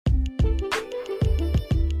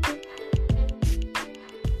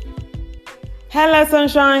Hello,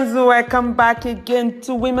 sunshines. Welcome back again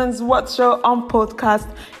to Women's What Show on podcast.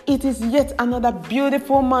 It is yet another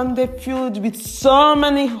beautiful Monday filled with so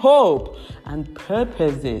many hope and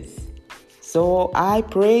purposes. So I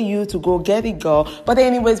pray you to go get it, girl. But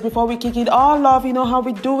anyways, before we kick it all off, you know how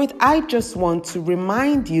we do it. I just want to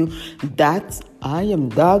remind you that I am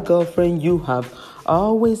the girlfriend you have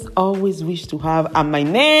always wished to have, and my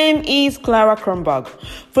name is Clara Kronberg.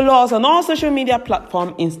 Follow us on all social media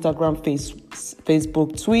platforms: Instagram,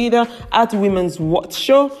 Facebook, Twitter at Women's What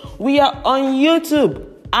Show. We are on YouTube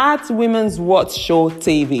at Women's What Show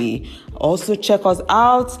TV. Also check us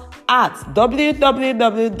out at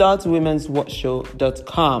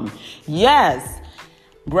www.womenswhatshow.com. Yes,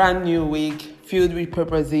 brand new week filled with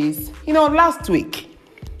purposes. Last week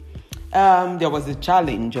there was a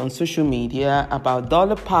challenge on social media about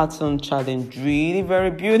Dolly Parton challenge. Really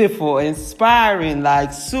very beautiful, inspiring,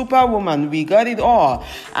 like Superwoman. We got it all.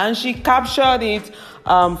 And she captured it.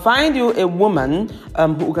 Find you a woman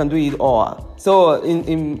who can do it all. So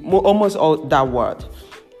in almost all that word.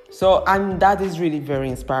 So, and that is really very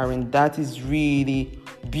inspiring. That is really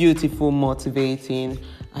beautiful, motivating.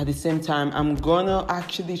 At the same time, I'm gonna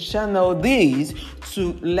actually channel this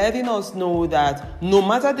to letting us know that no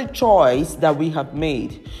matter the choice that we have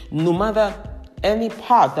made, no matter any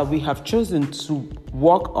path that we have chosen to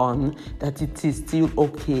work on, that it is still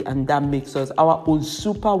okay, and that makes us our own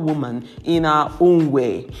superwoman in our own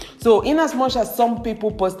way. So in as much as some people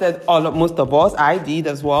posted, most of us, I did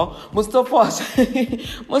as well, most of us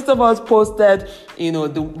posted,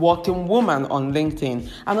 the working woman on LinkedIn.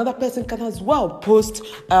 Another person can as well post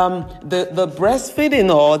the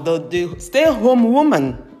breastfeeding or the stay-home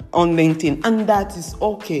woman on LinkedIn, and that is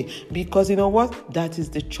okay, because you know what, that is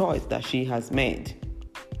the choice that she has made.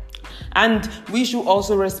 And we should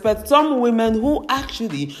also respect some women who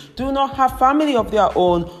actually do not have family of their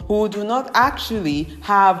own, who do not actually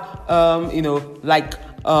have that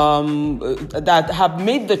have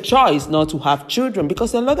made the choice not to have children.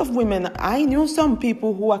 Because a lot of women, I knew some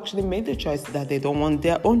people who actually made the choice that they don't want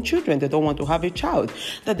their own children, they don't want to have a child,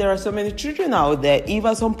 that there are so many children out there, if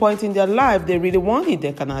at some point in their life they really want it,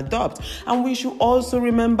 they can adopt. And we should also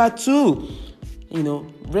remember to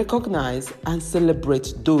recognize and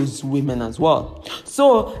celebrate those women as well.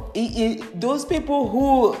 So those people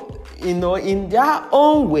who in their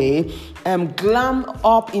own way glam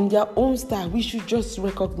up in their own style, we should just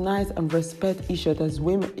recognize and respect each other's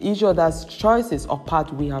women, each other's choices or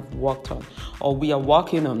path we have worked on or we are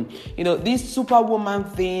working on. This superwoman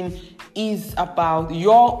thing is about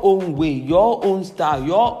your own way, your own style,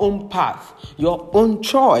 your own path, your own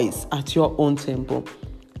choice at your own tempo.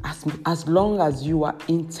 As long as you are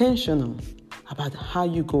intentional about how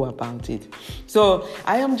you go about it. So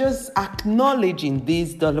I am just acknowledging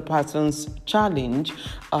this Dolly Parton's challenge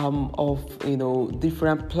of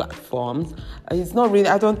different platforms. It's not really,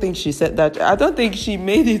 I don't think she said that. I don't think she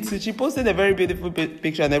made it. She posted a very beautiful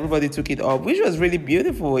picture and everybody took it up, which was really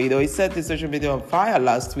beautiful. It set the social media on fire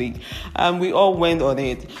last week and we all went on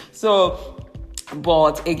it. So,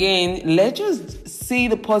 but again, let's just see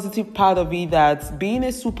the positive part of it, that being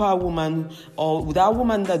a superwoman or that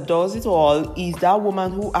woman that does it all is that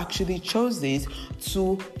woman who actually chose this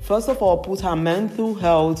to, first of all, put her mental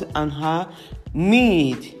health and her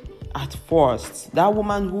need at first. That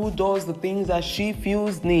woman who does the things that she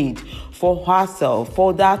feels need for herself,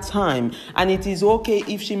 for that time. And it is okay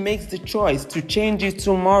if she makes the choice to change it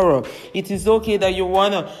tomorrow. It is okay that you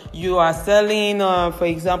are selling, for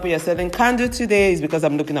example, you're selling candle today. It's because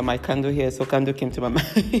I'm looking at my candle here, so candle came to my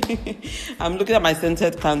mind. I'm looking at my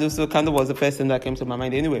scented candle, so candle was the first thing that came to my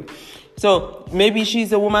mind anyway. So maybe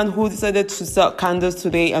she's a woman who decided to sell candles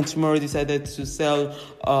today and tomorrow decided to sell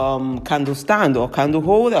candle stand or candle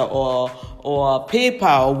holder or paper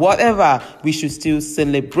or whatever. We should still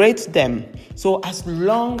celebrate them. So as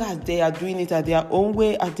long as they are doing it at their own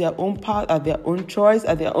way, at their own path, at their own choice,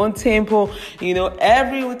 at their own tempo,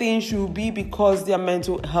 everything should be because their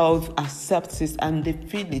mental health accepts it and they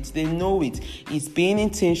feel it, they know it. It's being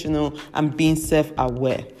intentional and being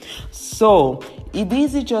self-aware. So it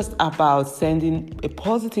isn't just about sending a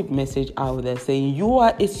positive message out there saying you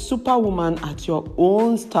are a superwoman at your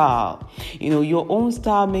own style. Your own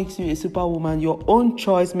style makes you a superwoman. Your own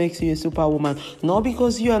choice makes you a superwoman. Not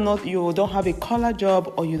because you don't have a collar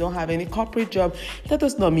job or you don't have any corporate job. That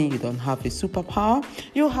does not mean you don't have a superpower.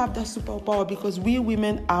 You have that superpower because we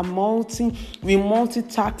women are we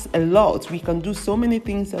multitask a lot. We can do so many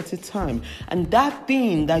things at a time. And that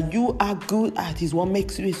thing that you are good at is what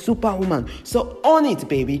makes you a superwoman. So own it,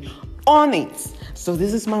 baby. Own it. So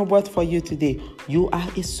this is my word for you today. You are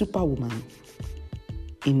a superwoman.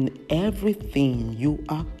 in everything you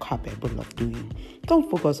are capable of doing.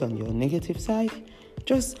 Don't focus on your negative side.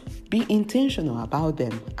 Just be intentional about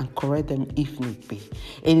them and correct them if need be.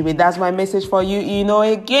 Anyway, that's my message for you.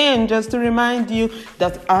 Again, just to remind you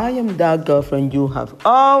that I am that girlfriend you have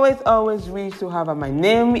always wished to have. And my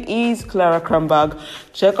name is Clara Kronberg.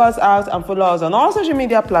 Check us out and follow us on all social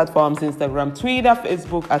media platforms: Instagram, Twitter,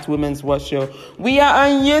 Facebook at Women's Watch Show. We are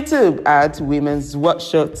on YouTube at Women's Watch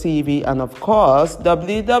Show TV, and of course,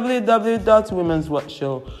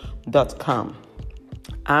 www.womenswatchshow.com.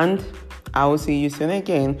 And I will see you soon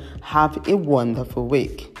again. Have a wonderful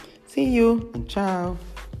week. See you and ciao.